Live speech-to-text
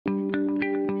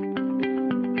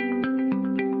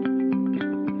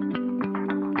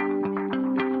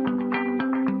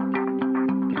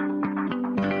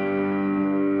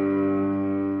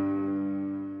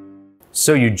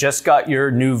So you just got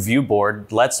your new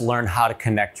ViewBoard. Let's learn how to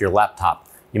connect your laptop.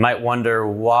 You might wonder,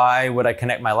 why would I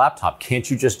connect my laptop? Can't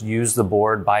you just use the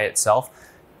board by itself?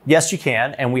 Yes, you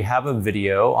can, and we have a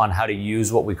video on how to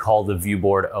use what we call the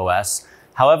ViewBoard OS.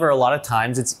 However, a lot of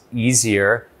times it's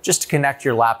easier just to connect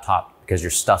your laptop because your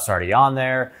stuff's already on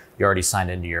there, you're already signed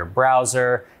into your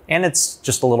browser, and it's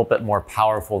just a little bit more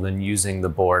powerful than using the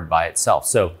board by itself.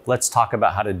 So let's talk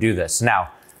about how to do this.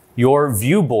 Now, your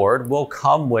ViewBoard will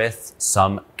come with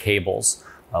some cables.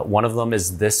 One of them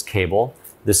is this cable.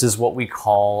 This is what we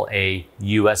call a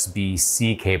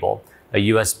USB-C cable. A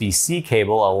USB-C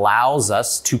cable allows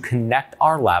us to connect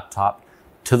our laptop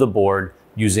to the board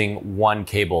using one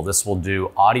cable. This will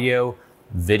do audio,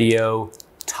 video,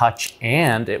 touch,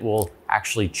 and it will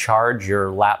actually charge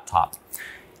your laptop.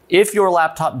 If your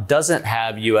laptop doesn't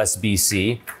have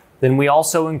USB-C, then we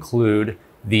also include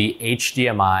the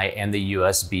HDMI and the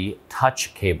USB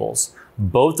touch cables.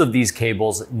 Both of these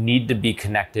cables need to be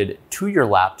connected to your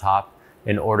laptop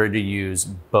in order to use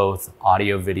both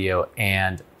audio, video,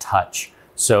 and touch.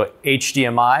 So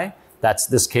HDMI, that's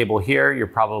this cable here. You're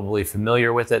probably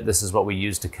familiar with it. This is what we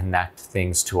use to connect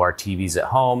things to our TVs at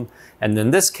home. And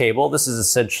then this cable, this is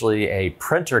essentially a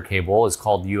printer cable. It's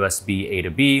called USB A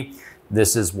to B.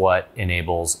 This is what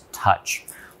enables touch.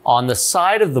 On the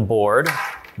side of the board,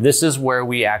 this is where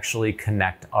we actually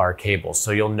connect our cables.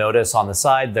 So you'll notice on the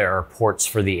side, there are ports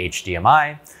for the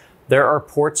HDMI, there are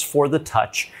ports for the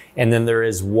touch, and then there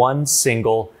is one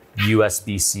single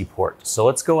USB-C port. So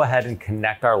let's go ahead and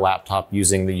connect our laptop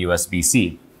using the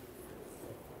USB-C.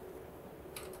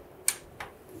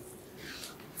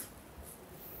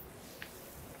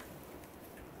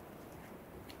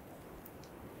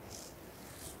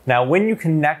 Now, when you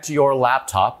connect your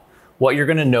laptop, what you're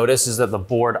gonna notice is that the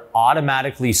board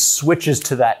automatically switches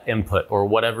to that input or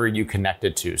whatever you connect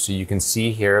it to. So you can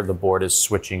see here, the board is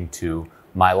switching to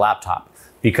my laptop.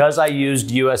 Because I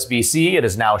used USB-C, it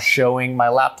is now showing my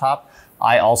laptop.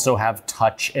 I also have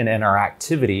touch and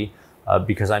interactivity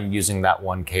because I'm using that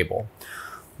one cable.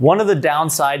 One of the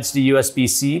downsides to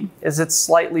USB-C is it's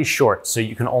slightly short, so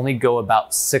you can only go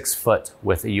about 6 foot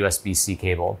with a USB-C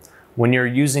cable. When you're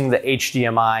using the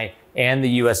HDMI and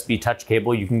the USB touch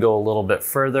cable, you can go a little bit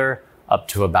further, up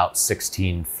to about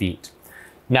 16 feet.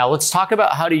 Now let's talk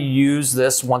about how to use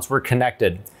this once we're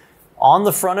connected. On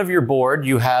the front of your board,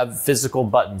 you have physical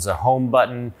buttons, a home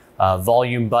button,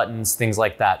 volume buttons, things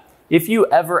like that. If you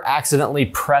ever accidentally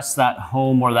press that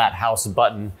home or that house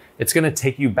button, it's gonna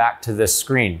take you back to this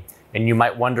screen. And you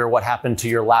might wonder what happened to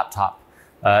your laptop.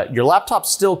 Your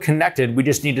laptop's still connected, we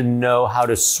just need to know how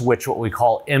to switch what we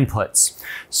call inputs.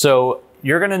 So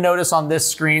you're gonna notice on this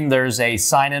screen, there's a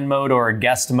sign-in mode or a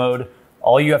guest mode.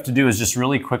 All you have to do is just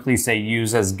really quickly say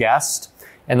use as guest.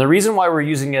 And the reason why we're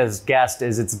using it as guest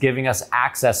is it's giving us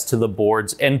access to the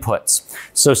board's inputs.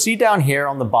 So see down here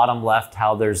on the bottom left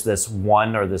how there's this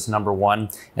one or this number one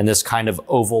and this kind of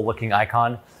oval looking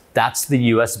icon. That's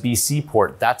the USB-C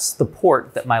port. That's the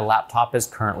port that my laptop is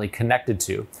currently connected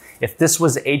to. If this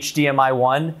was HDMI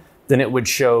 1, then it would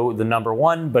show the number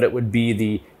 1, but it would be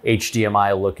the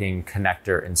HDMI looking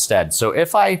connector instead. So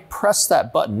if I press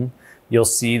that button, you'll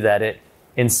see that it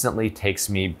instantly takes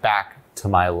me back to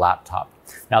my laptop.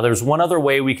 Now there's one other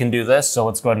way we can do this, so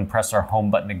let's go ahead and press our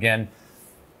home button again.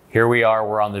 Here we are,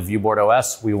 we're on the ViewBoard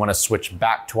OS. We wanna switch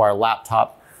back to our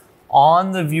laptop.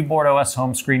 On the ViewBoard OS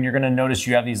home screen, you're gonna notice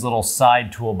you have these little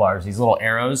side toolbars, these little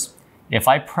arrows. If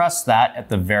I press that at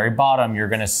the very bottom, you're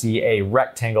gonna see a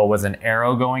rectangle with an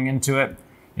arrow going into it.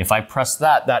 If I press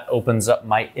that, that opens up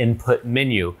my input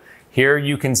menu. Here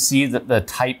you can see that the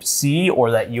Type-C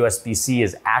or that USB-C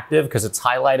is active because it's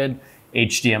highlighted.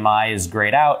 HDMI is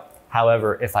grayed out.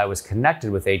 However, if I was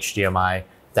connected with HDMI,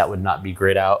 that would not be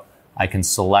grayed out. I can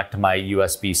select my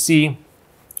USB-C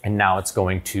and now it's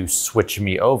going to switch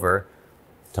me over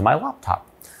to my laptop.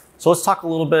 So let's talk a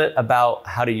little bit about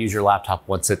how to use your laptop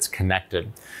once it's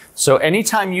connected. So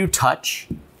anytime you touch,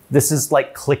 this is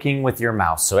like clicking with your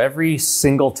mouse. So every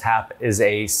single tap is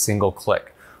a single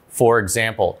click. For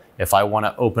example, if I want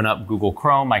to open up Google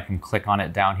Chrome, I can click on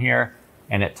it down here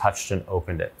and it touched and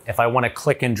opened it. If I want to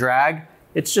click and drag,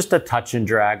 it's just a touch and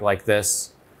drag like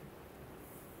this.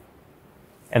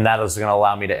 And that is going to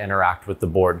allow me to interact with the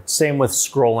board. Same with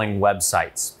scrolling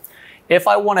websites. If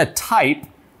I want to type,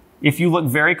 if you look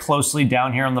very closely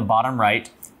down here on the bottom right,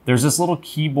 there's this little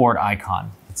keyboard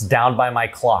icon. It's down by my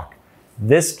clock.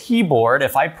 This keyboard,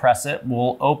 if I press it,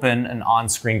 will open an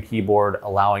on-screen keyboard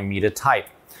allowing me to type.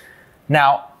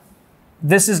 Now,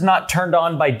 this is not turned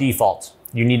on by default.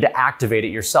 You need to activate it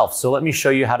yourself. So let me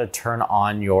show you how to turn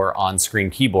on your on-screen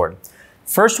keyboard.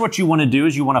 First, what you want to do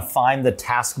is you want to find the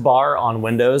taskbar on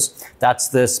Windows. That's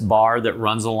this bar that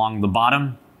runs along the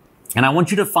bottom. And I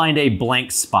want you to find a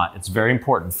blank spot. It's very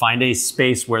important. Find a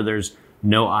space where there's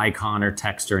no icon or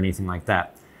text or anything like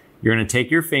that. You're going to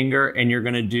take your finger and you're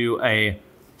going to do a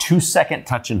 2-second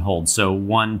touch and hold. So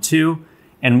 1, 2.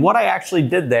 And what I actually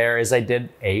did there is I did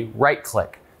a right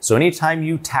click. So anytime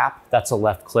you tap, that's a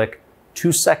left click.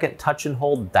 2-second touch and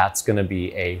hold, that's going to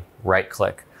be a right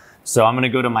click. So I'm going to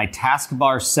go to my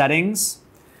taskbar settings.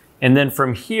 And then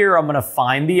from here, I'm going to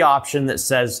find the option that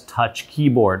says touch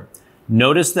keyboard.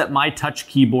 Notice that my touch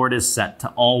keyboard is set to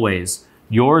always.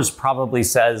 Yours probably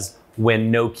says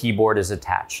when no keyboard is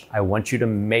attached. I want you to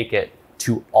make it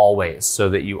to always so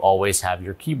that you always have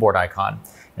your keyboard icon.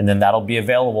 And then that'll be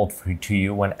available to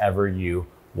you whenever you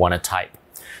want to type.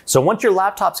 So once your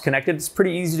laptop's connected, it's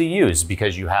pretty easy to use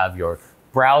because you have your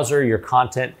browser, your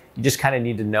content. You just kind of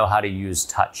need to know how to use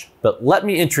touch. But let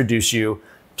me introduce you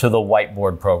to the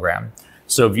whiteboard program.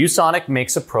 So ViewSonic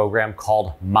makes a program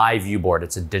called My ViewBoard.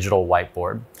 It's a digital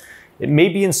whiteboard. It may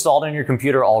be installed on your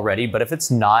computer already, but if it's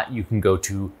not, you can go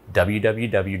to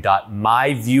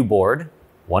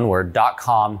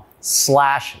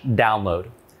www.myviewboard.com/download.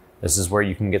 This is where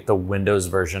you can get the Windows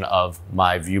version of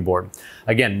My ViewBoard.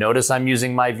 Again, notice I'm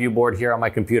using My ViewBoard here on my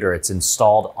computer. It's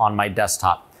installed on my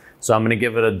desktop. So I'm going to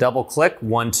give it a double click,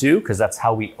 1, 2, because that's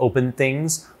how we open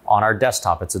things on our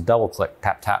desktop. It's a double click,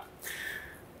 tap, tap.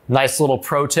 Nice little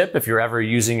pro tip, if you're ever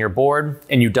using your board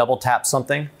and you double tap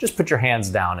something, just put your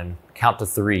hands down and count to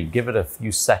 3. Give it a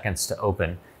few seconds to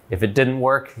open. If it didn't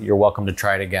work, you're welcome to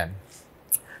try it again.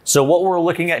 So what we're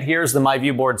looking at here is the My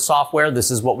ViewBoard software. This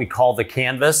is what we call the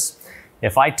canvas.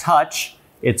 If I touch,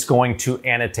 it's going to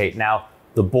annotate. Now,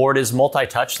 the board is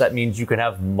multi-touch. That means you can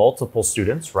have multiple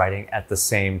students writing at the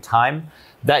same time.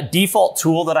 That default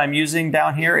tool that I'm using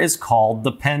down here is called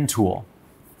the pen tool.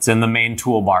 It's in the main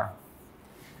toolbar.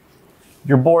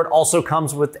 Your board also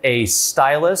comes with a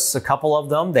stylus, a couple of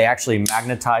them. They actually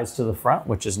magnetize to the front,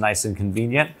 which is nice and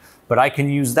convenient, but I can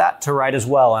use that to write as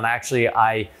well. And actually,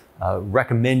 I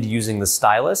recommend using the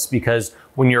stylus because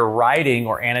when you're writing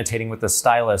or annotating with the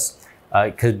stylus,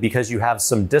 because you have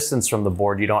some distance from the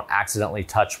board, you don't accidentally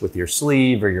touch with your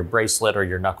sleeve or your bracelet or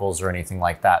your knuckles or anything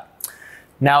like that.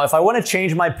 Now, if I want to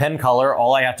change my pen color,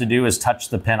 all I have to do is touch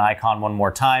the pen icon one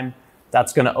more time.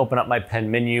 That's going to open up my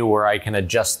pen menu where I can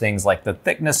adjust things like the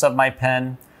thickness of my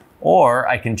pen, or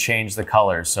I can change the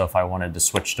colors. So if I wanted to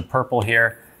switch to purple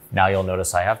here, now you'll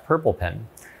notice I have purple pen.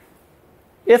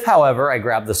 If, however, I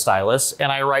grab the stylus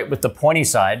and I write with the pointy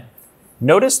side,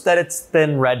 notice that it's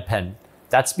thin red pen.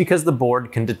 That's because the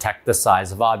board can detect the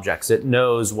size of objects. It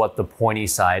knows what the pointy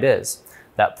side is.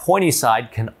 That pointy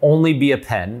side can only be a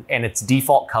pen and its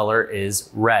default color is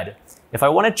red. If I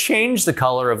want to change the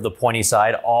color of the pointy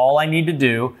side, all I need to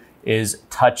do is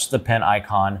touch the pen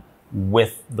icon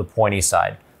with the pointy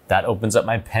side. That opens up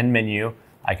my pen menu.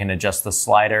 I can adjust the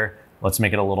slider. Let's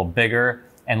make it a little bigger.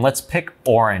 And let's pick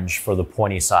orange for the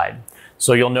pointy side.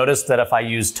 So you'll notice that if I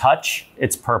use touch,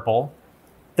 it's purple.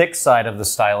 Thick side of the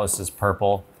stylus is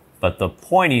purple, but the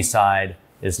pointy side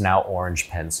is now orange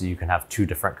pen. So you can have 2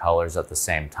 different colors at the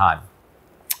same time.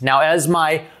 Now, as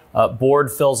my board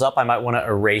fills up, I might want to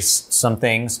erase some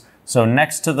things. So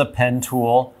next to the pen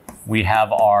tool, we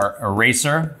have our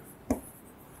eraser.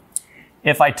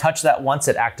 If I touch that once,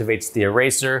 it activates the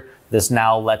eraser. This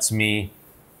now lets me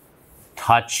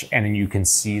touch and you can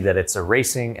see that it's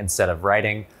erasing instead of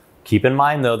writing. Keep in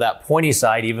mind though, that pointy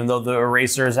side, even though the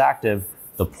eraser is active,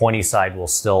 the pointy side will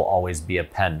still always be a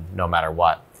pen no matter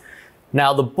what.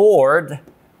 Now the board,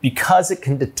 because it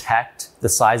can detect the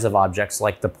size of objects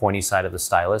like the pointy side of the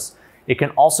stylus, it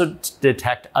can also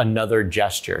detect another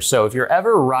gesture. So if you're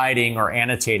ever writing or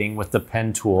annotating with the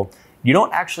pen tool, you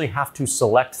don't actually have to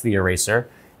select the eraser.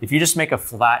 If you just make a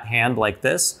flat hand like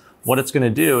this, what it's going to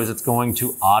do is it's going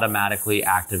to automatically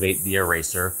activate the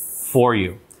eraser for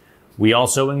you. We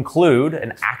also include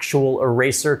an actual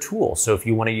eraser tool. So if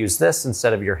you want to use this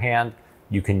instead of your hand,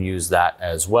 you can use that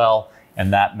as well.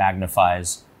 And that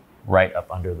magnifies right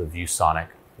up under the ViewSonic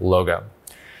logo.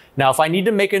 Now, if I need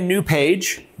to make a new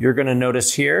page, you're going to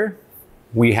notice here,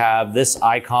 we have this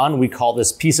icon. We call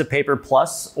this piece of paper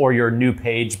plus or your new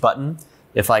page button.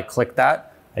 If I click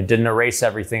that, I didn't erase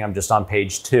everything. I'm just on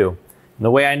page 2. And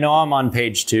the way I know I'm on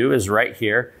page 2 is right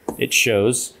here. It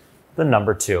shows the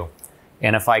number 2.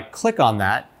 And if I click on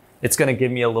that, it's going to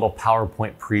give me a little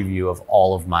PowerPoint preview of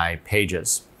all of my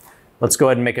pages. Let's go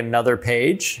ahead and make another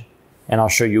page. And I'll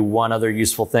show you one other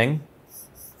useful thing.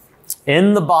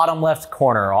 In the bottom left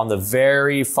corner, on the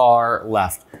very far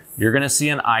left, you're going to see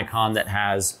an icon that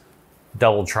has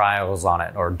double triangles on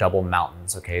it or double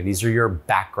mountains, okay? These are your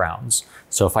backgrounds.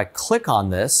 So if I click on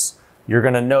this, you're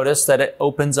gonna notice that it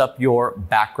opens up your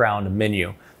background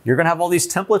menu. You're gonna have all these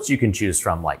templates you can choose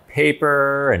from, like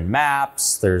paper and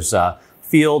maps. There's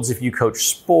fields if you coach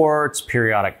sports,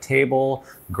 periodic table,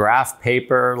 graph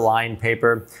paper, line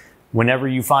paper. Whenever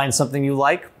you find something you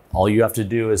like, all you have to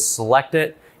do is select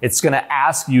it. It's gonna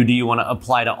ask you, do you wanna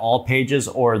apply to all pages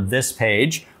or this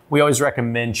page? We always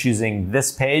recommend choosing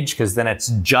this page because then it's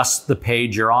just the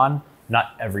page you're on,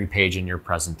 not every page in your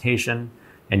presentation.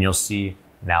 And you'll see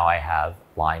now I have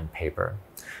line paper.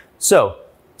 So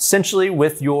essentially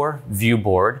with your view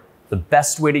board, the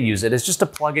best way to use it is just to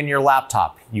plug in your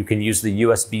laptop. You can use the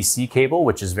USB-C cable,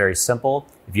 which is very simple.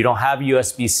 If you don't have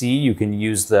USB-C, you can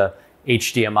use the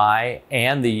HDMI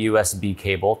and the USB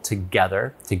cable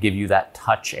together to give you that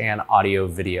touch and audio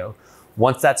video.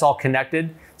 Once that's all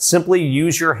connected, simply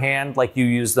use your hand like you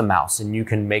use the mouse and you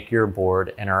can make your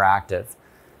board interactive.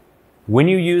 When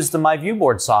you use the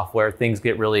ViewBoard software, things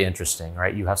get really interesting,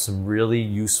 right? You have some really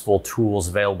useful tools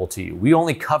available to you. We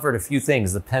only covered a few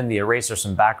things, the pen, the eraser,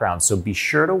 some background. So be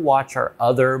sure to watch our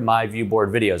other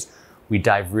ViewBoard videos. We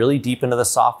dive really deep into the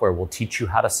software. We'll teach you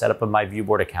how to set up a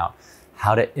ViewBoard account,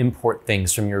 how to import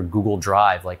things from your Google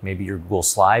Drive, like maybe your Google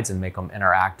Slides, and make them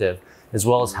interactive, as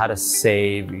well as how to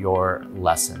save your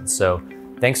lessons. So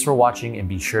thanks for watching and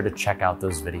be sure to check out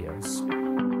those videos.